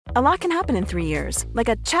A lot can happen in 3 years, like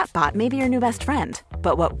a chatbot may be your new best friend.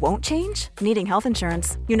 But what won't change? Needing health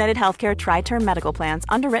insurance. United Healthcare Tri-Term Medical Plans,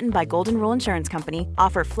 underwritten by Golden Rule Insurance Company,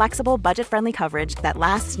 offer flexible, budget-friendly coverage that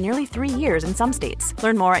lasts nearly 3 years in some states.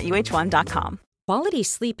 Learn more at uh1.com. Quality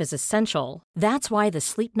sleep is essential. That's why the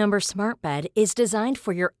Sleep Number Smart Bed is designed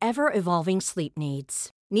for your ever-evolving sleep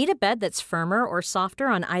needs. Need a bed that's firmer or softer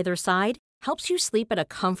on either side? Helps you sleep at a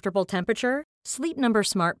comfortable temperature? Sleep Number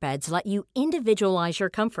Smart Beds let you individualize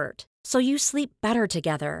your comfort, so you sleep better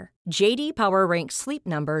together. J.D. Power ranks Sleep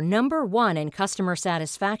Number number 1 in customer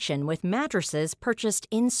satisfaction with mattresses purchased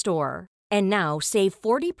in-store. And now, save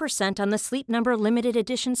 40% on the Sleep Number Limited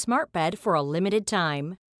Edition Smart Bed for a limited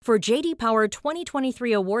time. For J.D. Power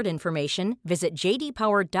 2023 award information, visit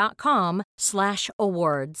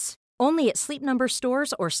jdpower.com/awards. Only at Sleep Number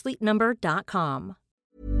stores or sleepnumber.com.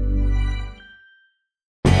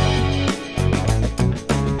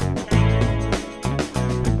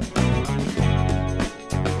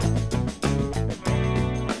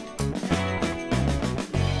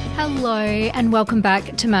 Hello and welcome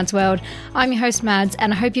back to Mads World. I'm your host Mads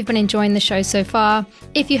and I hope you've been enjoying the show so far.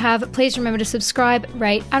 If you have, please remember to subscribe,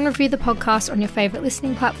 rate and review the podcast on your favourite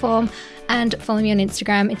listening platform and follow me on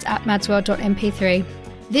Instagram, it's at madsworld.mp3.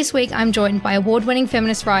 This week I'm joined by award-winning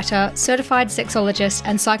feminist writer, certified sexologist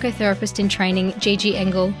and psychotherapist in training, Gigi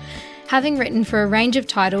Engle. Having written for a range of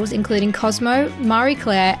titles including Cosmo, Marie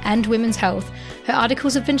Claire and Women's Health, her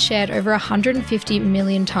articles have been shared over 150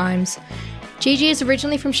 million times. Gigi is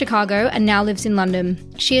originally from Chicago and now lives in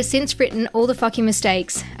London. She has since written All the Fucking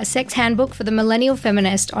Mistakes, a sex handbook for the millennial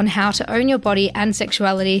feminist on how to own your body and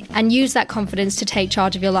sexuality and use that confidence to take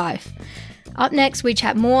charge of your life. Up next, we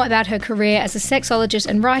chat more about her career as a sexologist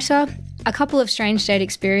and writer, a couple of strange date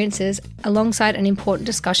experiences, alongside an important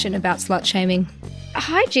discussion about slut shaming.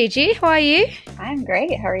 Hi Gigi, how are you? I'm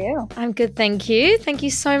great, how are you? I'm good, thank you. Thank you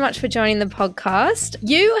so much for joining the podcast.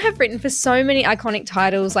 You have written for so many iconic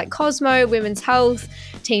titles like Cosmo, Women's Health,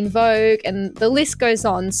 Teen Vogue, and the list goes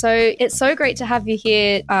on. So it's so great to have you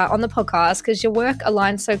here on the podcast because your work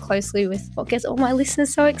aligns so closely with what gets all my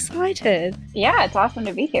listeners so excited. Yeah, it's awesome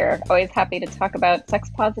to be here. Always happy to talk about sex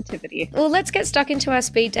positivity. Well, let's get stuck into our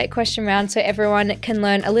speed date question round so everyone can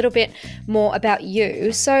learn a little bit more about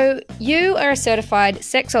you. So you are a certified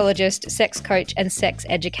sexologist, sex coach, and sex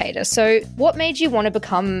educator. So what made you want to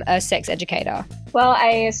become a sex educator? Well,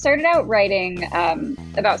 I started out writing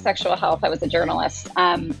about sexual health. I was a journalist.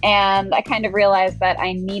 And I kind of realized that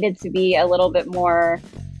I needed to be a little bit more,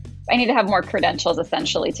 I need to have more credentials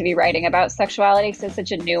essentially to be writing about sexuality because it's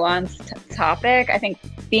such a nuanced topic. I think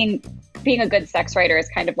being a good sex writer is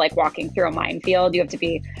kind of like walking through a minefield. You have to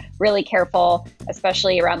be really careful,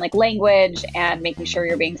 especially around like language and making sure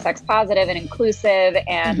you're being sex positive and inclusive.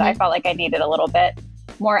 And I felt like I needed a little bit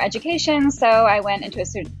more education. So I went into a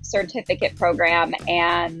certificate program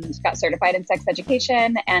and got certified in sex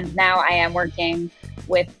education. And now I am working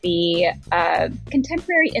with the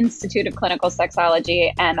Contemporary Institute of Clinical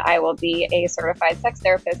Sexology. And I will be a certified sex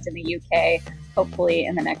therapist in the UK, hopefully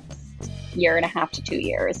in the next year and a half to 2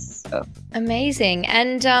 years. So. Amazing.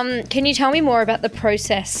 And can you tell me more about the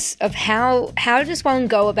process of how does one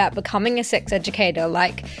go about becoming a sex educator?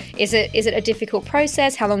 Like, is it a difficult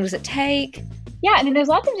process? How long does it take? Yeah, I mean, there's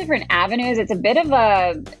lots of different avenues. It's a bit of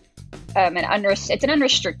it's an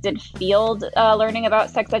unrestricted field, learning about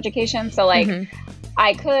sex education. So like, you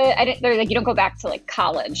don't go back to like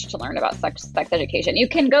college to learn about sex education. You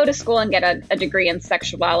can go to school and get a degree in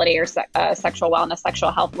sexuality or sexual wellness, sexual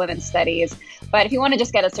health, women's studies. But if you want to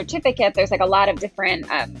just get a certificate, there's like a lot of different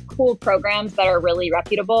cool programs that are really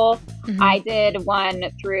reputable. I did one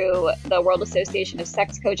through the World Association of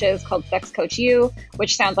Sex Coaches called Sex Coach U,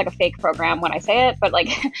 which sounds like a fake program when I say it, but like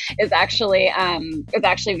is actually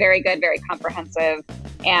very good, very comprehensive,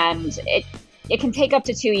 and it can take up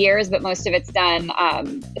to 2 years, but most of it's done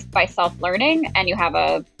by self-learning, and you have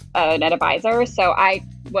an advisor. So I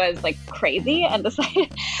was like crazy and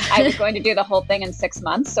decided I was going to do the whole thing in 6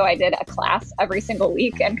 months. So I did a class every single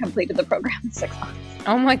week and completed the program in 6 months.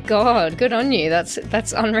 Oh my God, good on you. That's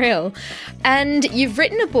unreal. And you've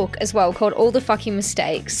written a book as well called All the Fucking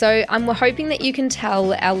Mistakes. So I'm hoping that you can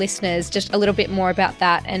tell our listeners just a little bit more about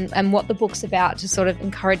that and what the book's about to sort of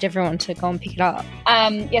encourage everyone to go and pick it up.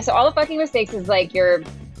 So All the Fucking Mistakes is like your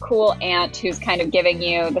cool aunt who's kind of giving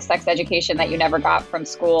you the sex education that you never got from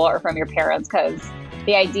school or from your parents, because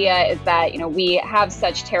the idea is that, we have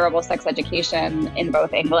such terrible sex education in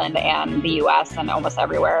both England and the US and almost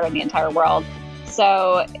everywhere in the entire world.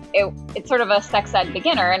 So it's sort of a sex ed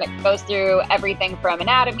beginner, and it goes through everything from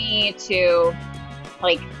anatomy to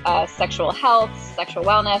like sexual health, sexual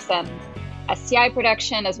wellness, and STI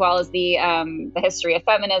protection, as well as the history of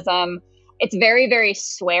feminism. It's very, very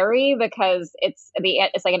sweary because it's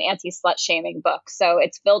like an anti-slut shaming book. So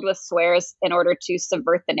it's filled with swears in order to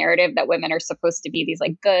subvert the narrative that women are supposed to be these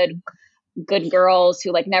like good girls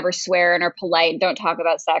who like never swear and are polite, don't talk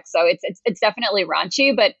about sex. So it's definitely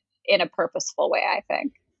raunchy, but in a purposeful way, I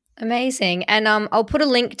think. Amazing. And I'll put a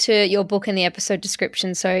link to your book in the episode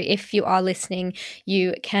description. So if you are listening,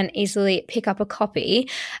 you can easily pick up a copy.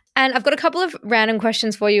 And I've got a couple of random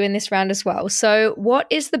questions for you in this round as well. So what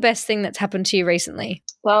is the best thing that's happened to you recently?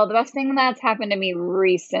 Well, the best thing that's happened to me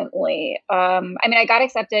recently, I got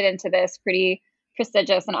accepted into this pretty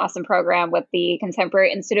prestigious and awesome program with the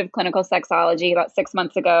Contemporary Institute of Clinical Sexology about 6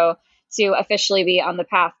 months ago to officially be on the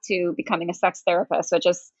path to becoming a sex therapist, which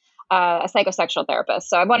is a psychosexual therapist.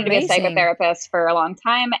 So I wanted Amazing. to be a psychotherapist for a long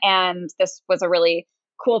time. And this was a really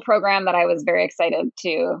cool program that I was very excited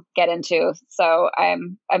to get into. So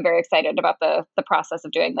I'm very excited about the process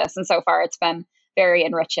of doing this. And so far it's been very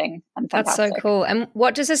enriching and fantastic. That's so cool. And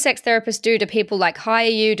what does a sex therapist do? Do people like hire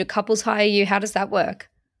you? Do couples hire you? How does that work?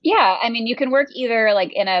 Yeah, I mean, you can work either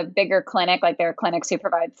like in a bigger clinic, like there are clinics who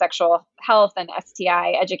provide sexual health and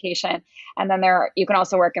STI education. And then you can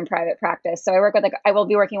also work in private practice. So I will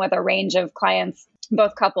be working with a range of clients,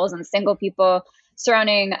 both couples and single people,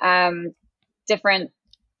 surrounding different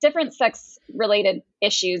sex related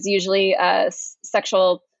issues, usually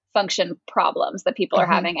sexual function problems that people are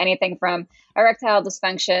having, anything from erectile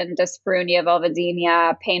dysfunction, dyspareunia,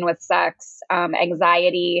 vulvodynia, pain with sex,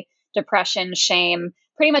 anxiety, depression, shame.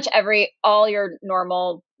 Pretty much all your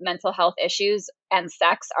normal mental health issues and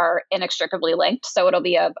sex are inextricably linked. So it'll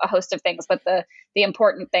be a host of things. But the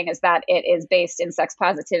important thing is that it is based in sex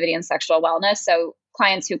positivity and sexual wellness. So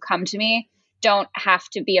clients who come to me don't have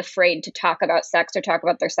to be afraid to talk about sex or talk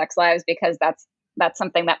about their sex lives, because that's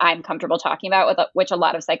something that I'm comfortable talking about, with which a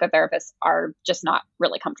lot of psychotherapists are just not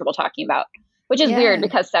really comfortable talking about, which is weird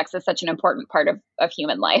because sex is such an important part of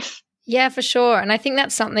human life. Yeah, for sure. And I think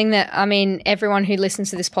that's something that, everyone who listens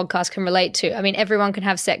to this podcast can relate to. Everyone can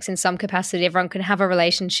have sex in some capacity. Everyone can have a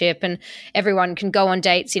relationship, and everyone can go on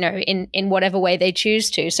dates, in whatever way they choose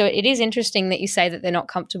to. So it is interesting that you say that they're not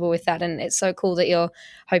comfortable with that. And it's so cool that you're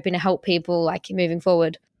hoping to help people like moving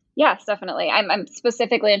forward. Yes, definitely. I'm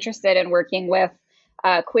specifically interested in working with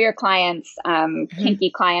queer clients, kinky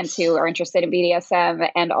clients who are interested in BDSM,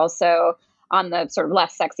 and also on the sort of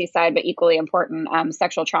less sexy side, but equally important,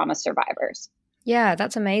 sexual trauma survivors. Yeah,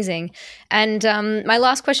 that's amazing. And my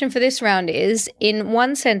last question for this round is, in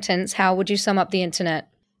one sentence, how would you sum up the internet?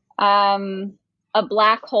 A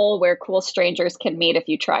black hole where cool strangers can meet if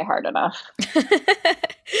you try hard enough.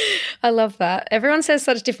 I love that. Everyone says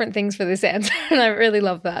such different things for this answer, and I really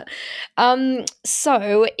love that.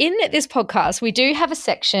 So in this podcast, we do have a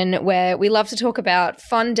section where we love to talk about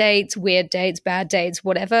fun dates, weird dates, bad dates,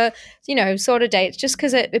 whatever, sort of dates, just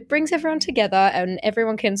because it brings everyone together and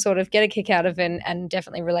everyone can sort of get a kick out of it and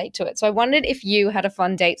definitely relate to it. So I wondered if you had a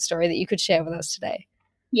fun date story that you could share with us today.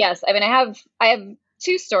 Yes. I have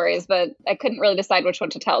two stories, but I couldn't really decide which one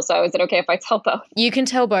to tell. So is it okay if I tell both? You can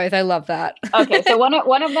tell both. I love that. Okay. So one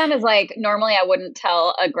of them is like, normally I wouldn't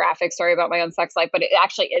tell a graphic story about my own sex life, but it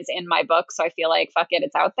actually is in my book. So I feel like, fuck it,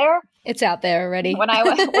 it's out there. It's out there already. When I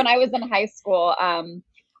was in high school,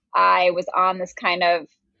 I was on this kind of,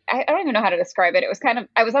 I don't even know how to describe it. It was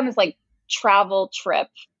I was on this like travel trip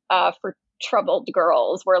for troubled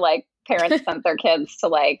girls, where like parents sent their kids to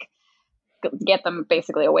like get them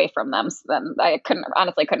basically away from them. So then I couldn't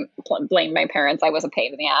blame my parents. I was a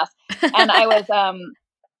pain in the ass. And I was,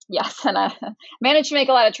 and I managed to make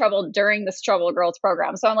a lot of trouble during this Troubled Girls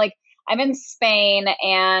program. So I'm in Spain,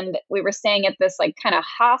 and we were staying at this like kind of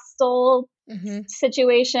hostel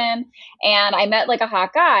situation. And I met like a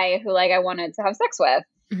hot guy who like I wanted to have sex with.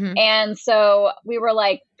 Mm-hmm. And so we were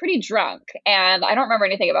like pretty drunk, and I don't remember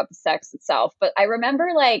anything about the sex itself, but I remember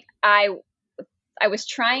like I was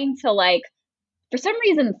trying to like, for some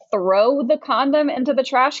reason, throw the condom into the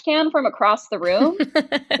trash can from across the room.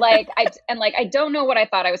 I don't know what I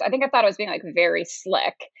thought I was. I think I thought I was being like very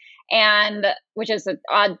slick, and which is an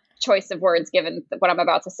odd choice of words given what I'm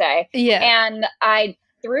about to say. Yeah. And I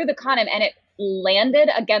threw the condom, and it landed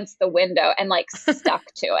against the window and like stuck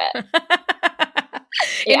to it.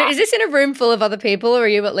 Yeah. Is this in a room full of other people, or are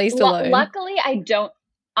you at least alone? Luckily, I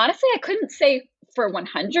couldn't say for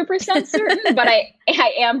 100% certain, but I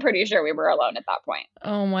am pretty sure we were alone at that point.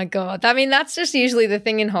 Oh my God. I mean, that's just usually the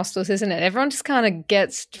thing in hostels, isn't it? Everyone just kind of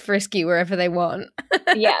gets frisky wherever they want.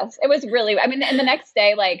 Yes, it was really, and the next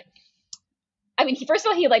day, like, I mean, first of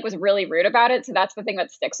all, he like was really rude about it. So that's the thing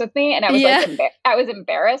that sticks with me. And I was like, I was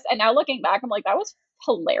embarrassed. And now looking back, I'm like, that was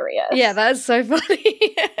hilarious. Yeah, that's so funny.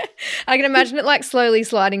 I can imagine it like slowly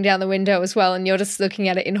sliding down the window as well. And you're just looking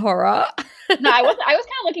at it in horror. No, I was kind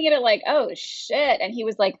of looking at it like, oh shit. And he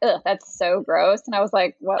was like, ugh, that's so gross. And I was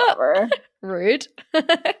like, whatever. Rude.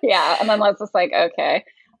 Yeah. And then I was just like, okay.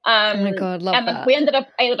 Oh my God, love and then that.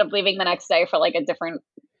 I ended up leaving the next day for like a different,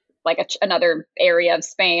 like another area of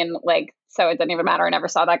Spain. Like, so it didn't even matter. I never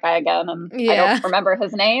saw that guy again. And I don't remember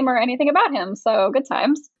his name or anything about him. So good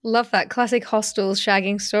times. Love that classic hostel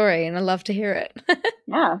shagging story. And I love to hear it.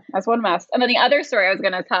 Yeah, that's one mess. And then the other story I was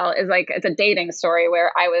going to tell is like, it's a dating story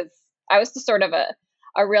where I was just sort of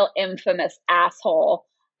a real infamous asshole.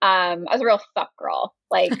 I was a real fuck girl.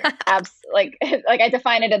 Like, like I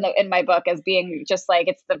define it in my book as being just like,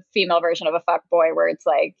 it's the female version of a fuck boy where it's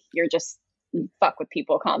like, you fuck with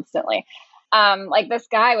people constantly. Like this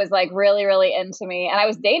guy was like really, really into me, and I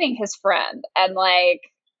was dating his friend, and like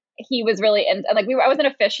he was really into, like I wasn't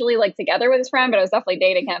officially like together with his friend, but I was definitely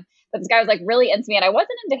dating him. But this guy was like really into me, and I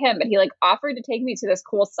wasn't into him, but he like offered to take me to this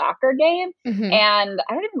cool soccer game. Mm-hmm. And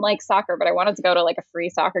I don't even like soccer, but I wanted to go to like a free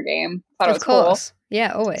soccer game. Thought it was of course. Cool.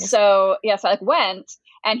 Yeah, always. So yeah, so I like went,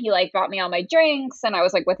 and he like bought me all my drinks, and I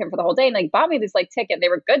was like with him for the whole day, and like bought me these like tickets. They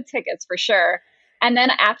were good tickets for sure. And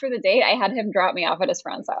then after the date, I had him drop me off at his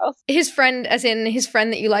friend's house. His friend, as in his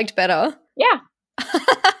friend that you liked better? Yeah.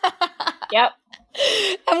 Yep.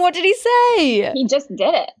 And what did he say? He just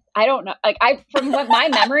did it. I don't know. Like from my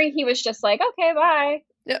memory, he was just like, okay, bye.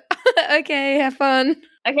 Okay, have fun.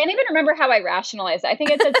 I can't even remember how I rationalized it. I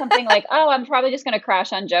think it said something like, oh, I'm probably just going to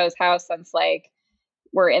crash on Joe's house since like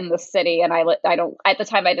we're in the city, and I don't, at the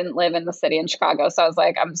time I didn't live in the city in Chicago. So I was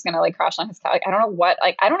like, I'm just going to like crash on his couch. Like, I don't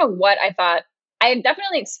know what I thought. He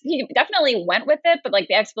definitely went with it, but like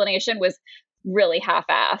the explanation was really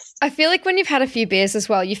half-assed. I feel like when you've had a few beers as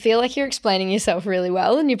well, you feel like you're explaining yourself really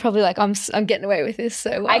well, and you're probably like, I'm getting away with this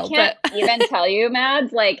so well. I can't even tell you,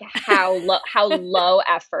 Mads, like how low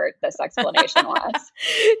effort this explanation was.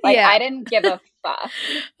 Like I didn't give a fuck.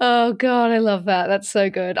 Oh God, I love that. That's so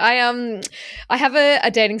good. I have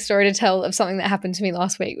a dating story to tell of something that happened to me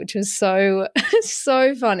last week, which was so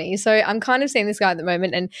so funny. So I'm kind of seeing this guy at the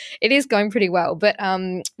moment, and it is going pretty well. But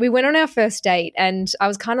we went on our first date, and I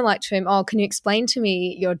was kind of like to him, oh, can you explain to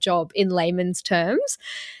me your job in layman's terms?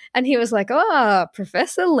 And he was like, oh,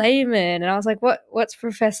 Professor Layman. And I was like, what's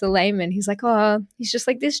Professor Layman? He's like, oh, he's just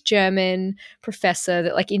like this German professor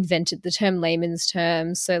that like invented the term layman's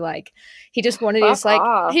terms. So like he just wanted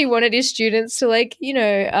he wanted his students to like, you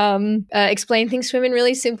know, explain things to him in a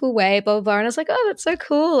really simple way, blah, blah, blah. And I was like, oh, that's so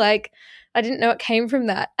cool. Like I didn't know it came from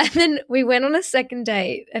that. And then we went on a second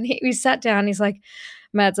date, and we sat down. He's like,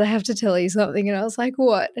 Mads, I have to tell you something. And I was like,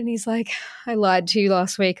 what? And he's like, I lied to you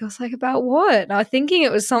last week. I was like, about what? And I was thinking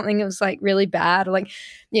it was something that was like really bad. Or like,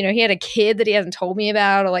 you know, he had a kid that he hasn't told me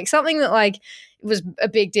about, or like something that like was a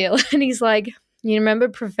big deal. And he's like, you remember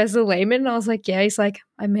Professor Layman? And I was like, yeah. He's like,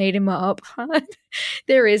 I made him up.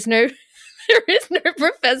 There is no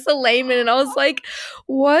Professor Layman. And I was like,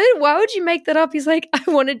 what? Why would you make that up? He's like, I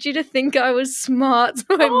wanted you to think I was smart, so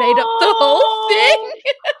I made up the whole thing.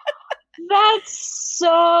 That's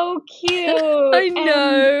so cute. I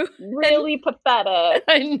know. Really pathetic.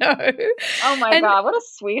 I know. Oh my God, what a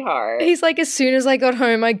sweetheart. He's like, as soon as I got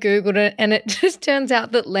home, I Googled it, and it just turns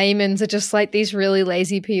out that laymen are just like these really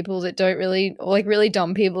lazy people that don't really, or like really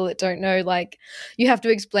dumb people that don't know, like you have to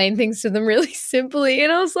explain things to them really simply.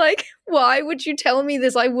 And I was like, why would you tell me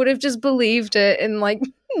this? I would have just believed it and like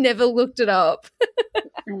never looked it up.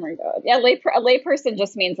 Oh my God. Yeah, a layperson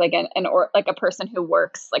just means like like a person who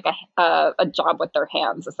works like a job with their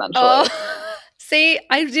hands, essentially. Oh, see,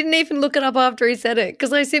 I didn't even look it up after he said it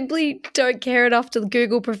because I simply don't care enough to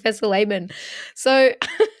Google Professor Layman. So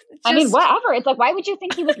I mean, whatever. It's like, why would you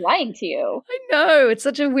think he was lying to you? I know. It's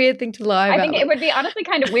such a weird thing to lie about. I think it would be honestly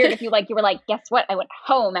kind of weird if you were like, guess what? I went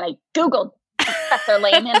home and I Googled Professor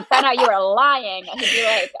Layman and found out you were lying. And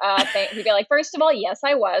he'd be like, first of all, yes,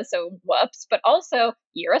 I was. So whoops. But also,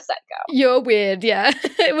 you're a psycho. You're weird. Yeah.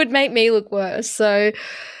 It would make me look worse. So,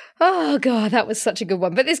 oh God, that was such a good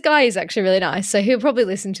one. But this guy is actually really nice. So he'll probably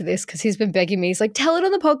listen to this because he's been begging me. He's like, tell it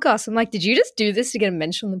on the podcast. I'm like, did you just do this to get a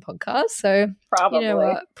mention on the podcast? So probably. You know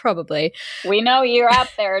what? Probably. We know you're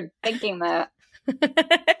out there thinking that.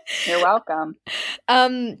 You're welcome.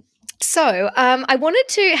 So I wanted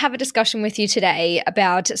to have a discussion with you today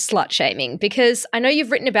about slut shaming because I know you've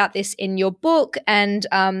written about this in your book and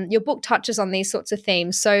your book touches on these sorts of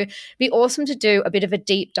themes. So it'd be awesome to do a bit of a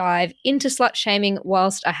deep dive into slut shaming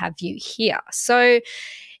whilst I have you here. So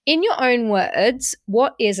in your own words,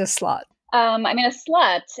 what is a slut? I mean, a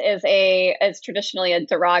slut is traditionally a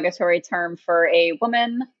derogatory term for a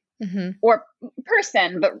woman or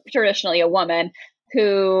person, but traditionally a woman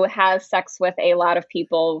who has sex with a lot of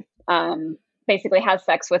people, basically has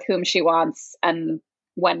sex with whom she wants and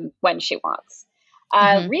when she wants.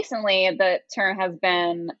 Recently, the term has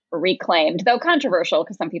been reclaimed, though controversial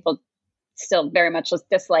because some people still very much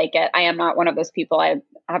dislike it. I am not one of those people. I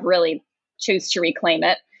have really choose to reclaim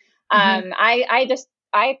it. I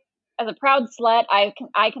as a proud slut,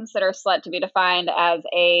 I consider slut to be defined as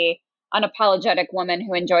a unapologetic woman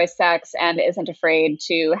who enjoys sex and isn't afraid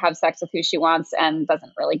to have sex with who she wants and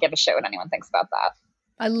doesn't really give a shit what anyone thinks about that.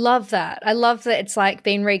 I love that. I love that it's like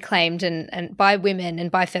being reclaimed and by women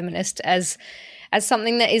and by feminists as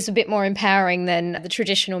something that is a bit more empowering than the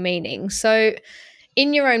traditional meaning. So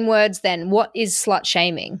in your own words then, what is slut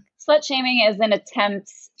shaming? Slut shaming is an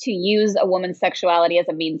attempt to use a woman's sexuality as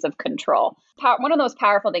a means of control. One of the most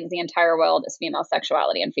powerful things in the entire world is female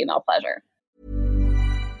sexuality and female pleasure.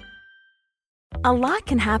 A lot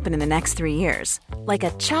can happen in the next 3 years. Like a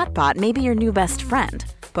chatbot may be your new best friend.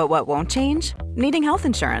 But what won't change? Needing health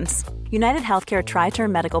insurance. United Healthcare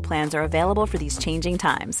Tri-Term Medical Plans are available for these changing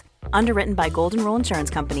times. Underwritten by Golden Rule Insurance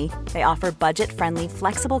Company, they offer budget-friendly,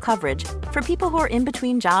 flexible coverage for people who are in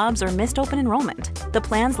between jobs or missed open enrollment. The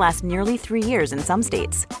plans last nearly 3 years in some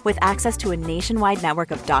states, with access to a nationwide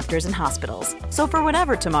network of doctors and hospitals. So for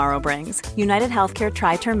whatever tomorrow brings, United Healthcare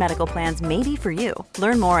Tri-Term Medical Plans may be for you.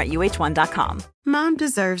 Learn more at uh1.com. Mom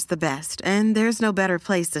deserves the best, and there's no better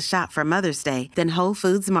place to shop for Mother's Day than Whole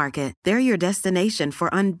Foods Market. They're your destination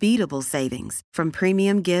for unbeatable savings, from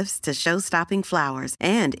premium gifts to show-stopping flowers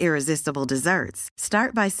and irresistible desserts.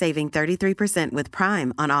 Start by saving 33% with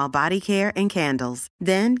Prime on all body care and candles.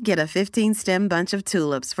 Then get a 15-stem bunch of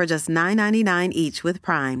tulips for just $9.99 each with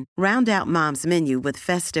Prime. Round out Mom's menu with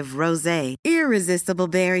festive rosé, irresistible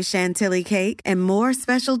berry chantilly cake, and more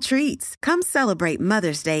special treats. Come celebrate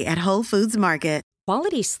Mother's Day at Whole Foods Market.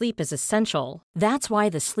 Quality sleep is essential. That's why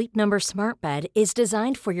the Sleep Number Smart Bed is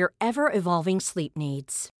designed for your ever-evolving sleep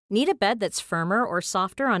needs. Need a bed that's firmer or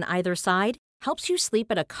softer on either side? Helps you sleep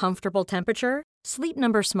at a comfortable temperature? Sleep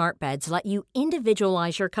Number Smart Beds let you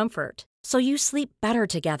individualize your comfort, so you sleep better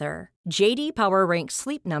together. J.D. Power ranks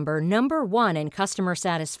Sleep Number number 1 in customer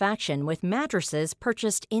satisfaction with mattresses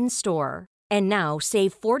purchased in-store. And now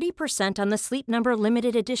save 40% on the Sleep Number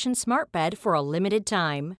Limited Edition Smart Bed for a limited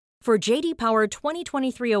time. For J.D. Power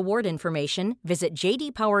 2023 award information, visit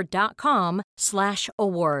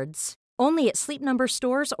jdpower.com/awards. Only at Sleep Number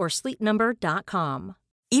stores or sleepnumber.com.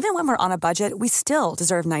 Even when we're on a budget, we still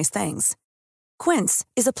deserve nice things. Quince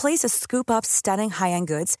is a place to scoop up stunning high-end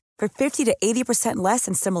goods for 50 to 80% less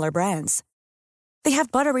than similar brands. They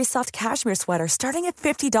have buttery soft cashmere sweaters starting at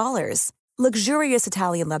 $50, luxurious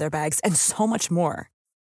Italian leather bags, and so much more.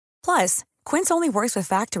 Plus, Quince only works with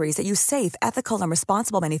factories that use safe, ethical, and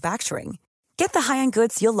responsible manufacturing. Get the high-end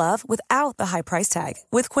goods you'll love without the high price tag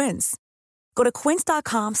with Quince. Go to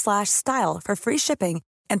quince.com/style for free shipping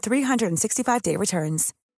and 365-day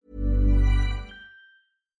returns.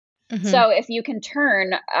 So if you can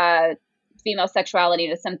turn female sexuality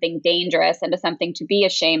into something dangerous, into something to be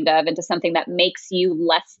ashamed of, into something that makes you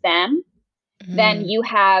less than, then you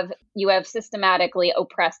have systematically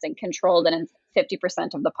oppressed and controlled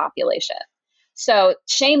 50% of the population. So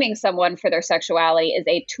shaming someone for their sexuality is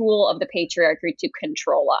a tool of the patriarchy to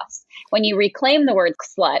control us. When you reclaim the word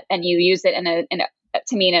slut and you use it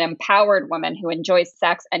to mean an empowered woman who enjoys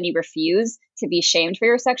sex, and you refuse to be shamed for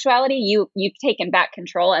your sexuality, you've taken back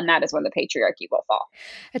control, and that is when the patriarchy will fall.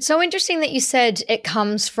 It's so interesting that you said it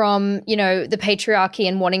comes from, the patriarchy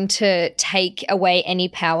and wanting to take away any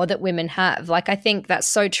power that women have. Like, I think that's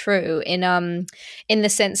so true in the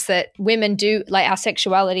sense that women do, like, our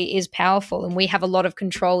sexuality is powerful and we have a lot of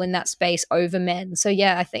control in that space over men. So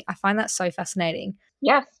yeah, I find that so fascinating.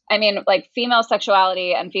 Yes. I mean, like, female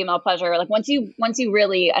sexuality and female pleasure, like, once you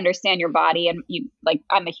really understand your body, and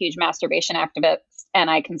I'm a huge masturbation activist, and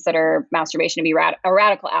I consider masturbation to be a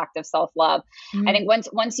radical act of self-love. I think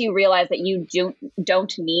once you realize that you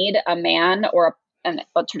don't need a man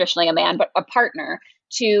traditionally a man, but a partner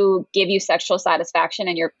to give you sexual satisfaction,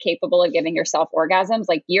 and you're capable of giving yourself orgasms,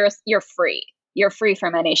 like, you're free. You're free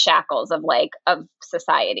from any shackles of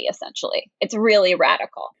society, essentially. It's really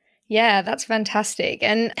radical. Yeah, that's fantastic.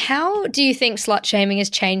 And how do you think slut shaming has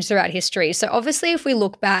changed throughout history? So obviously, if we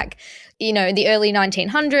look back, in the early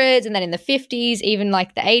 1900s and then in the 50s, even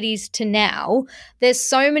like the 80s to now, there's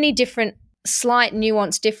so many different slight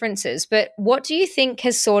nuanced differences. But what do you think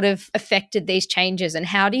has sort of affected these changes, and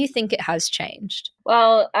how do you think it has changed?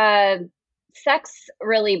 Well, sex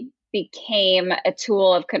really became a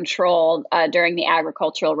tool of control during the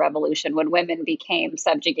agricultural revolution, when women became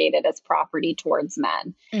subjugated as property towards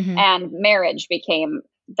men, and marriage became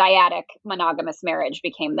dyadic, monogamous marriage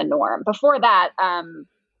became the norm. Before that,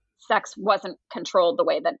 sex wasn't controlled the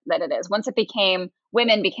way that it is. Once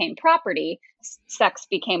women became property, sex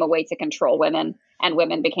became a way to control women, and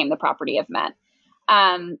women became the property of men.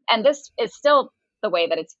 And this is still the way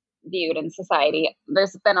that it's viewed in society.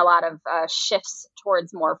 There's been a lot of shifts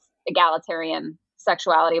towards more egalitarian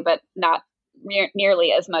sexuality, but not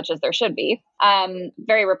nearly as much as there should be.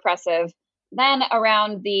 Very repressive. Then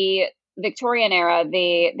around the Victorian era,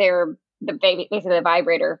 basically the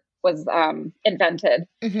vibrator was invented,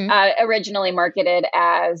 originally marketed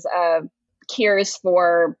as cures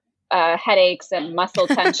for headaches and muscle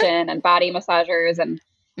tension and body massagers. And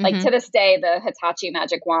like to this day, the Hitachi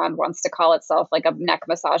magic wand wants to call itself like a neck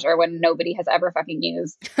massager when nobody has ever fucking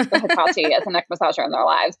used the Hitachi as a neck massager in their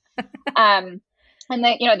lives. And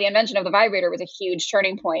the invention of the vibrator was a huge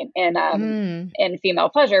turning point in female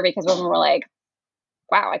pleasure, because women were like,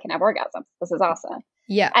 wow, I can have orgasms. This is awesome.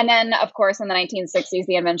 Yeah. And then, of course, in the 1960s,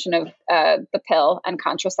 the invention of the pill and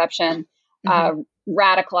contraception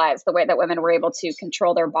radicalized the way that women were able to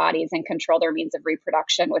control their bodies and control their means of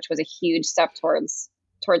reproduction, which was a huge step towards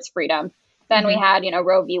freedom. Then we had,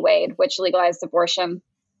 Roe v. Wade, which legalized abortion,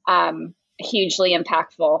 hugely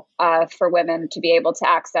impactful for women to be able to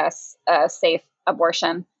access safe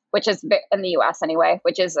abortion, which is in the US anyway,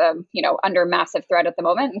 which is, under massive threat at the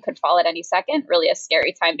moment and could fall at any second. Really a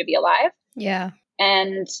scary time to be alive. Yeah.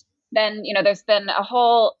 And then, there's been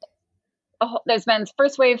there's been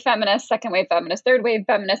first wave feminists, second wave feminists, third wave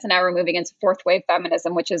feminists, and now we're moving into fourth wave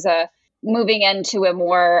feminism, which is moving into a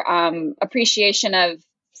more appreciation of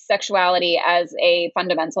sexuality as a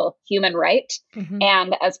fundamental human right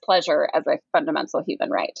and as pleasure as a fundamental human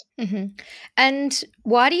right. And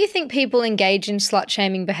why do you think people engage in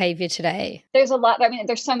slut-shaming behavior today? There's a lot.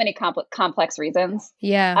 There's so many complex reasons.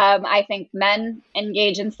 Yeah. I think men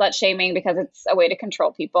engage in slut-shaming because it's a way to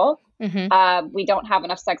control people. We don't have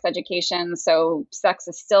enough sex education, so sex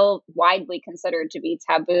is still widely considered to be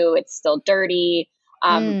taboo. It's still dirty.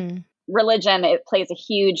 Religion, it plays a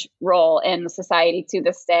huge role in society to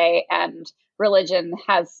this day, and religion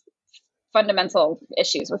has fundamental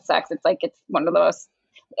issues with sex. It's one of the most,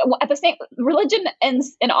 at the same, religion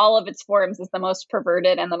in all of its forms is the most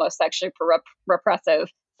perverted and the most sexually repressive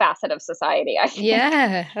facet of society, I think.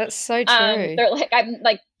 Yeah, that's so true. I'm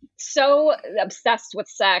so obsessed with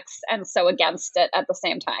sex and so against it at the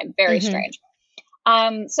same time. Very strange.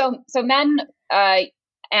 So men,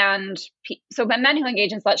 when men who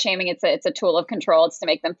engage in slut shaming, it's a tool of control. It's to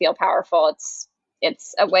make them feel powerful.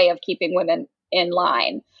 It's a way of keeping women in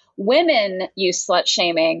line. Women use slut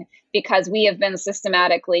shaming because we have been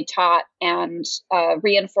systematically taught and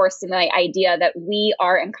reinforced in the idea that we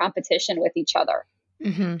are in competition with each other,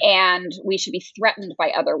 and we should be threatened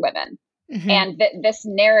by other women. And this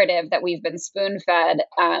narrative that we've been spoon-fed,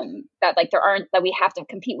 that we have to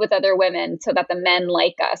compete with other women so that the men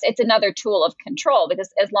like us. It's another tool of control, because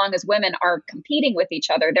as long as women are competing with each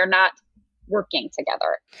other, they're not working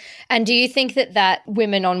together. And do you think that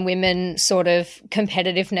women on women sort of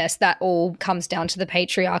competitiveness, that all comes down to the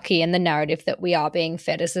patriarchy and the narrative that we are being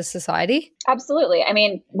fed as a society? Absolutely.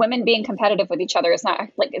 Women being competitive with each other is not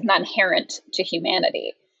inherent to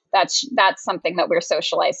humanity. That's something that we're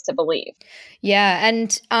socialized to believe. Yeah.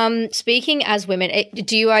 And speaking as women,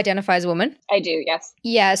 do you identify as a woman? I do, yes.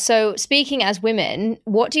 Yeah. So speaking as women,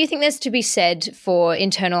 what do you think there's to be said for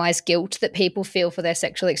internalized guilt that people feel for their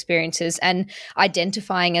sexual experiences, and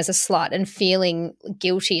identifying as a slut and feeling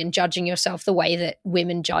guilty and judging yourself the way that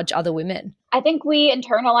women judge other women? I think we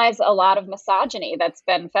internalize a lot of misogyny that's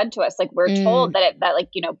been fed to us. We're told that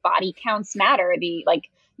body counts matter.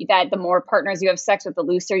 That the more partners you have sex with, the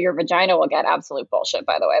looser your vagina will get. Absolute bullshit,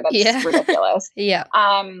 by the way. That's ridiculous. Yeah.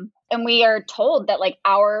 And we are told that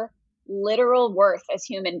our literal worth as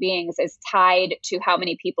human beings is tied to how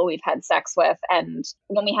many people we've had sex with. And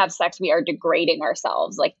when we have sex, we are degrading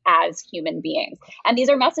ourselves as human beings. And these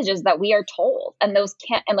are messages that we are told, and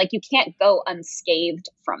you can't go unscathed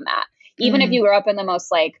from that. Even if you grew up in the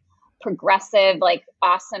most progressive,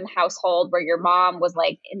 awesome household where your mom was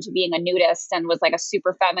into being a nudist and was a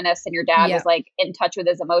super feminist, and your dad was in touch with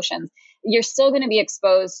his emotions, you're still going to be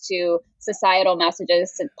exposed to societal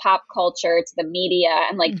messages, to pop culture, to the media,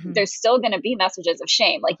 and there's still going to be messages of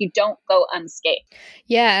shame. You don't go unscathed.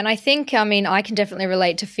 Yeah. And I think, I can definitely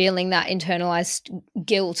relate to feeling that internalized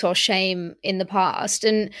guilt or shame in the past.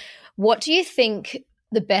 And what do you think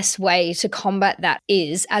the best way to combat that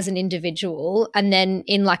is as an individual? And then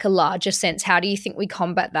in like a larger sense, how do you think we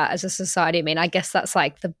combat that as a society? I mean, I guess that's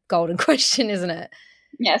like the golden question, isn't it?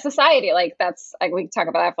 Yeah, society, like that's like we can talk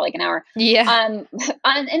about that for like an hour. Yeah. On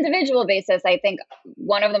an individual basis, I think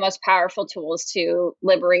one of the most powerful tools to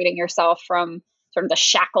liberating yourself from sort of the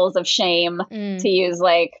shackles of shame, to use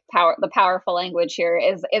like the powerful language here,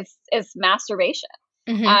 is masturbation.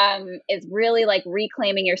 Is really like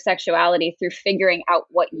reclaiming your sexuality through figuring out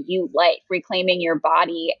what you like, reclaiming your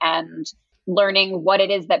body and learning what it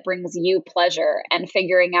is that brings you pleasure and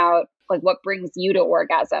figuring out like what brings you to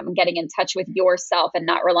orgasm, getting in touch with yourself and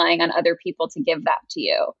not relying on other people to give that to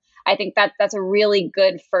you. I think that's a really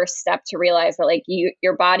good first step to realize that like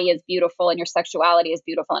your body is beautiful and your sexuality is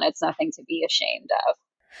beautiful and it's nothing to be ashamed of.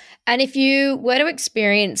 And if you were to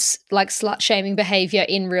experience like slut shaming behavior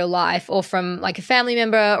in real life or from like a family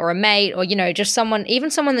member or a mate or, you know, just someone,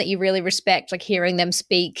 even someone that you really respect, like hearing them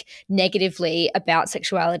speak negatively about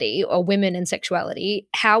sexuality or women and sexuality,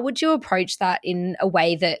 how would you approach that in a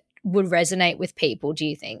way that would resonate with people, do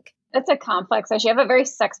you think? That's a complex issue. You have a very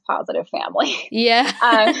sex positive family. Yeah.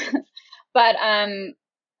 But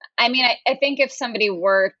I mean, I think if somebody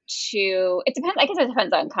were to, it depends, I guess it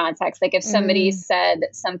depends on context. Like if somebody said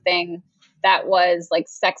something that was like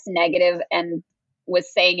sex negative and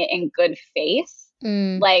was saying it in good faith,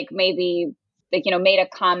 like maybe like, you know, made a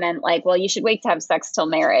comment like, well, you should wait to have sex till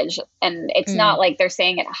marriage. And it's not like they're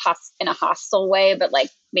saying it in a hostile way, but like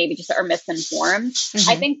maybe just are misinformed.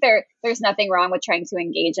 I think there's nothing wrong with trying to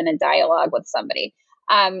engage in a dialogue with somebody.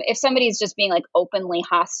 If somebody's just being like openly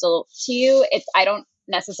hostile to you, I don't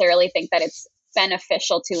necessarily think that it's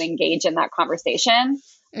beneficial to engage in that conversation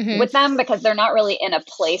with them because they're not really in a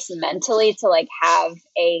place mentally to like have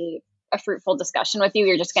a fruitful discussion with you.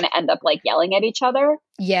 You're just going to end up like yelling at each other.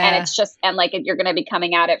 Yeah. And it's just, and like you're going to be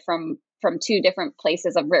coming at it from two different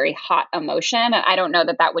places of very hot emotion. And I don't know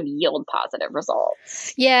that would yield positive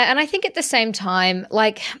results. Yeah. And I think at the same time,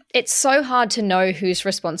 like it's so hard to know whose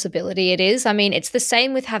responsibility it is. I mean, it's the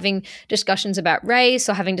same with having discussions about race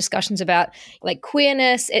or having discussions about like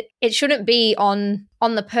queerness. It shouldn't be on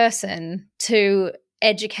the person to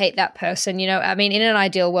educate that person. You know, I mean, in an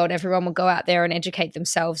ideal world, everyone will go out there and educate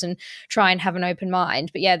themselves and try and have an open mind.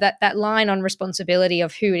 But yeah, that line on responsibility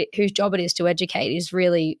of whose job it is to educate is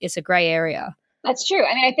really, it's a gray area. That's true.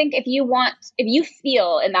 I mean, I think if you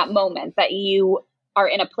feel in that moment that you are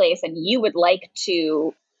in a place and you would like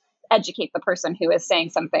to educate the person who is saying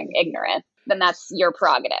something ignorant, then that's your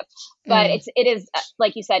prerogative. But it is,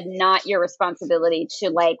 like you said, not your responsibility to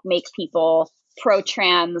like make people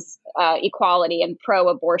pro-trans equality and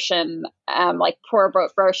pro-abortion, like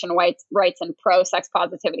pro-abortion rights and pro-sex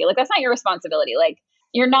positivity. Like that's not your responsibility. Like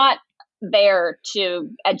you're not there to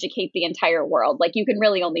educate the entire world. Like you can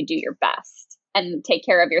really only do your best and take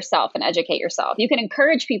care of yourself and educate yourself. You can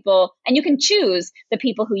encourage people and you can choose the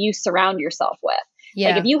people who you surround yourself with.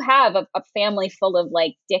 Yeah. Like if you have a family full of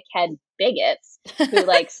like dickhead bigots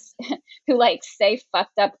who like say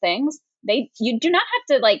fucked up things, you do not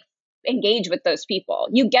have to like engage with those people.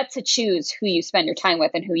 You get to choose who you spend your time with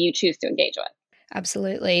and who you choose to engage with.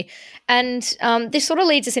 Absolutely. And this sort of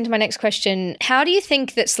leads us into my next question. How do you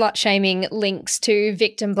think that slut shaming links to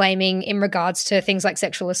victim blaming in regards to things like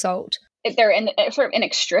sexual assault? They're sort of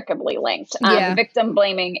inextricably linked. Victim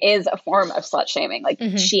blaming is a form of slut shaming. Like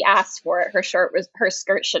she asked for it. Her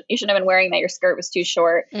skirt you shouldn't have been wearing that. Your skirt was too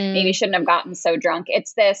short. Maybe you shouldn't have gotten so drunk.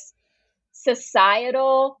 It's this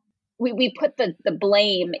societal, we put the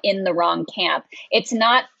blame in the wrong camp. It's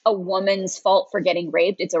not a woman's fault for getting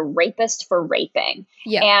raped. It's a rapist for raping.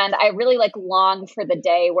 Yeah. And I really like long for the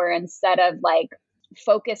day where instead of like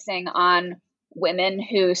focusing on women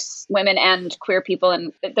and queer people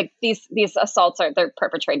and these assaults they're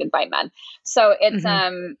perpetrated by men. So it's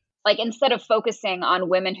like instead of focusing on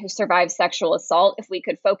women who survive sexual assault, if we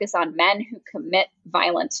could focus on men who commit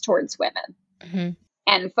violence towards women.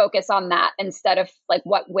 And focus on that instead of like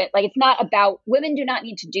it's not about women do not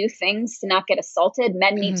need to do things to not get assaulted.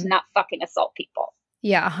 Men need to not fucking assault people.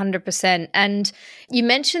 Yeah, 100%. And you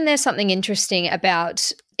mentioned there's something interesting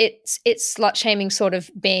about it's slut shaming sort of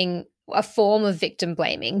being a form of victim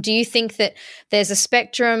blaming. Do you think that there's a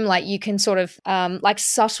spectrum, like you can sort of like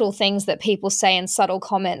subtle things that people say and subtle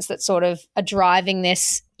comments that sort of are driving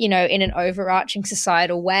this, you know, in an overarching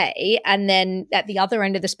societal way? And then at the other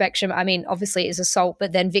end of the spectrum, I mean, obviously is assault,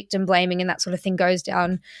 but then victim blaming and that sort of thing goes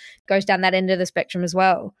down that end of the spectrum as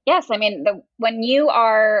well. Yes. I mean,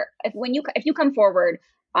 if you come forward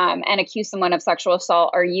and accuse someone of sexual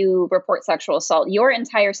assault, or you report sexual assault, your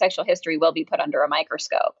entire sexual history will be put under a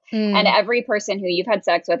microscope. And every person who you've had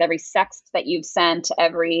sex with, every sext that you've sent,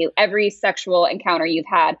 every sexual encounter you've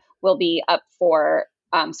had will be up for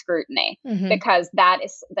scrutiny, because that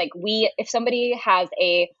is like, if somebody has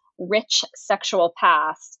a rich sexual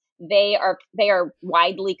past, they are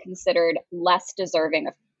widely considered less deserving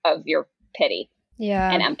of your pity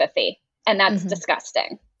and empathy. And that's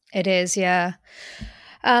disgusting. It is, yeah.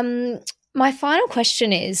 My final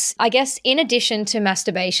question is, I guess, in addition to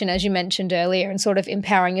masturbation, as you mentioned earlier, and sort of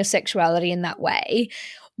empowering your sexuality in that way,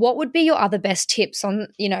 what would be your other best tips on,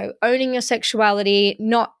 owning your sexuality,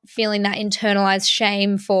 not feeling that internalized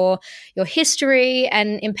shame for your history,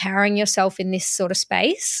 and empowering yourself in this sort of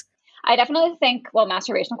space? I definitely think,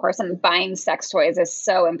 masturbation, of course, and buying sex toys is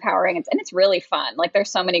so empowering. It's really fun. Like,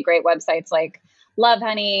 there's so many great websites like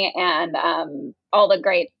Lovehoney and all the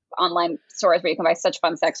great online stores where you can buy such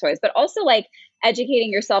fun sex toys, but also like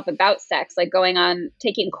educating yourself about sex, like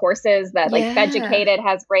taking courses that like Beducated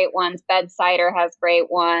has great ones, Bedsider has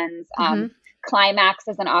great ones. Climax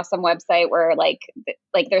is an awesome website where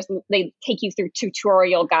they take you through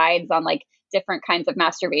tutorial guides on like different kinds of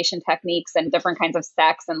masturbation techniques and different kinds of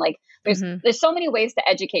sex. And like, there's so many ways to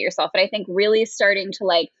educate yourself. But I think really starting to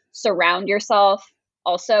like surround yourself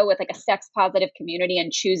also with like a sex positive community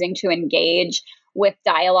and choosing to engage with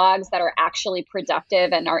dialogues that are actually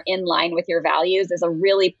productive and are in line with your values is a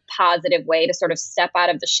really positive way to sort of step out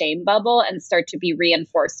of the shame bubble and start to be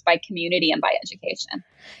reinforced by community and by education.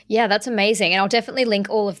 Yeah, that's amazing. And I'll definitely link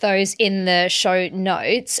all of those in the show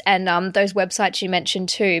notes and those websites you mentioned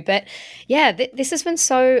too. But yeah, this has been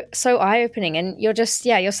so eye-opening, and you're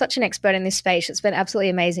such an expert in this space. It's been absolutely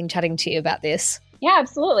amazing chatting to you about this. Yeah,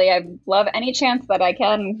 absolutely. I love any chance that I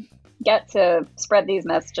can get to spread these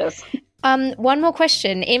messages. One more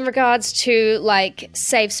question in regards to like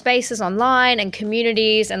safe spaces online and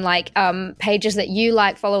communities and like pages that you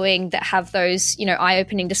like following that have those,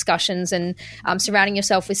 eye-opening discussions and surrounding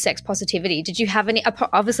yourself with sex positivity. Did you have any,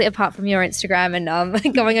 obviously apart from your Instagram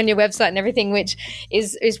and going on your website and everything, which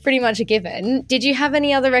is pretty much a given, did you have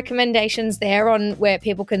any other recommendations there on where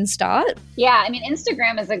people can start? Yeah, I mean,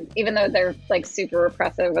 Instagram is even though they're like super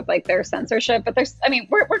repressive with like their censorship, but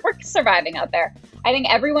we're surviving out there. I think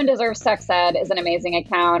Everyone Deserves Sex Ed is an amazing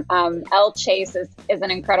account. Elle Chase is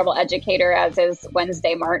an incredible educator, as is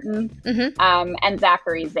Wednesday Martin, and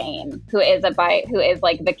Zachary Zane, who is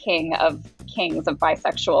like the king of kings of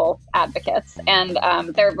bisexual advocates, and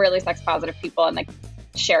they're really sex positive people and like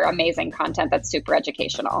share amazing content that's super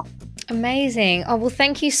educational. Amazing. Oh, well,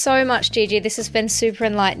 thank you so much, Gigi. This has been super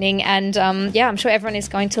enlightening. And I'm sure everyone is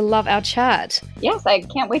going to love our chat. Yes, I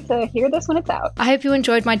can't wait to hear this when it's out. I hope you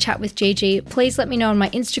enjoyed my chat with Gigi. Please let me know on my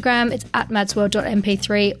Instagram. It's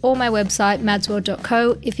 @madsworld.mp3 or my website,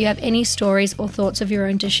 madsworld.co, if you have any stories or thoughts of your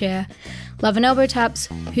own to share. Love and elbow taps.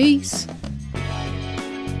 Peace.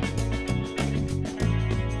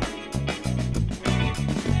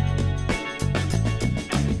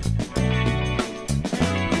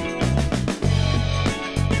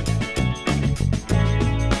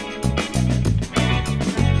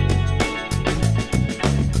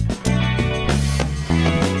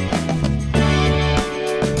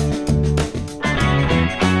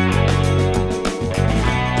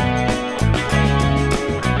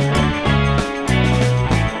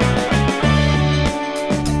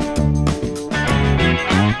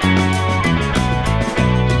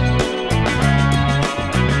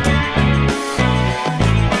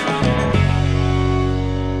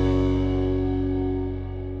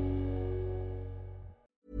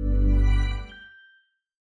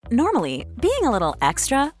 Normally, being a little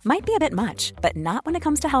extra might be a bit much, but not when it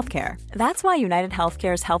comes to healthcare. That's why United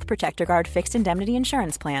Healthcare's Health Protector Guard fixed indemnity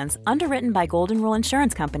insurance plans, underwritten by Golden Rule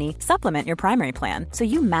Insurance Company, supplement your primary plan so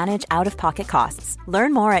you manage out-of-pocket costs.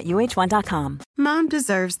 Learn more at uh1.com. Mom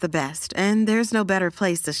deserves the best, and there's no better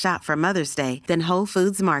place to shop for Mother's Day than Whole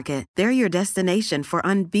Foods Market. They're your destination for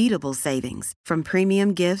unbeatable savings, from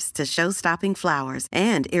premium gifts to show-stopping flowers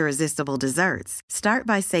and irresistible desserts. Start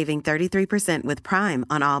by saving 33% with Prime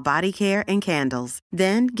on all body care and candles.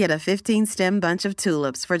 Then get a 15-stem bunch of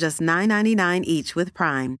tulips for just $9.99 each with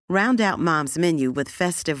Prime. Round out Mom's menu with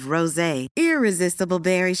festive rosé, irresistible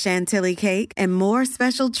berry chantilly cake, and more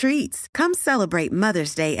special treats. Come celebrate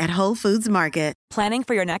Mother's Day at Whole Foods Market. Planning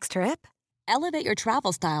for your next trip? Elevate your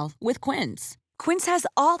travel style with Quince. Quince has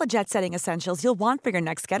all the jet-setting essentials you'll want for your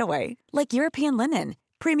next getaway, like European linen,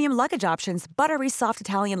 premium luggage options, buttery soft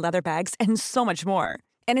Italian leather bags, and so much more.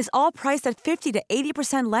 And is all priced at 50 to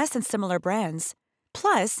 80% less than similar brands.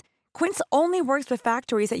 Plus, Quince only works with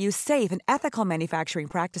factories that use safe and ethical manufacturing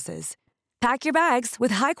practices. Pack your bags with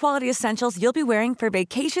high-quality essentials you'll be wearing for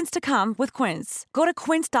vacations to come with Quince. Go to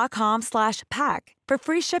quince.com/pack for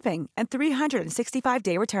free shipping and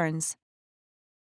 365-day returns.